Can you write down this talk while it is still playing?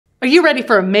Are you ready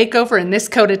for a makeover in this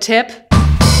Coda tip?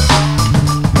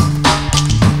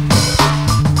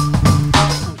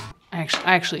 I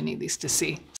actually need these to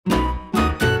see.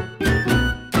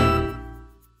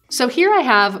 So here I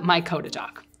have my Coda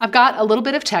doc. I've got a little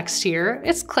bit of text here.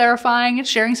 It's clarifying, it's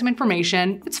sharing some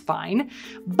information, it's fine.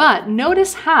 But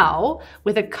notice how,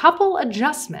 with a couple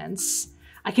adjustments,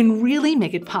 I can really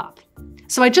make it pop.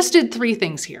 So I just did 3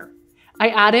 things here. I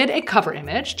added a cover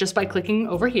image just by clicking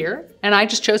over here, and I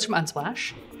just chose from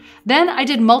Unsplash. Then I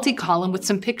did multi-column with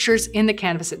some pictures in the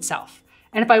canvas itself.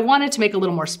 And if I wanted to make a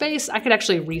little more space, I could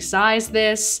actually resize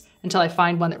this until I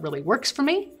find one that really works for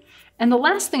me. And the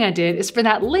last thing I did is for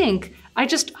that link, I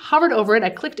just hovered over it,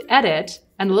 I clicked edit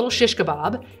and the little shish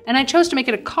kebab, and I chose to make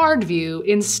it a card view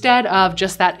instead of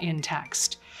just that in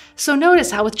text. So notice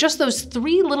how with just those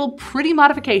 3 little pretty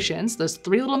modifications, those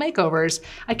 3 little makeovers,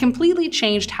 I completely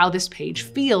changed how this page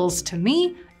feels to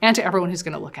me and to everyone who's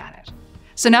gonna look at it.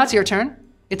 So now it's your turn.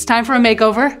 It's time for a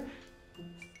makeover.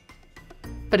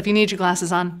 But if you need your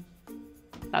glasses on,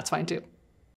 that's fine too.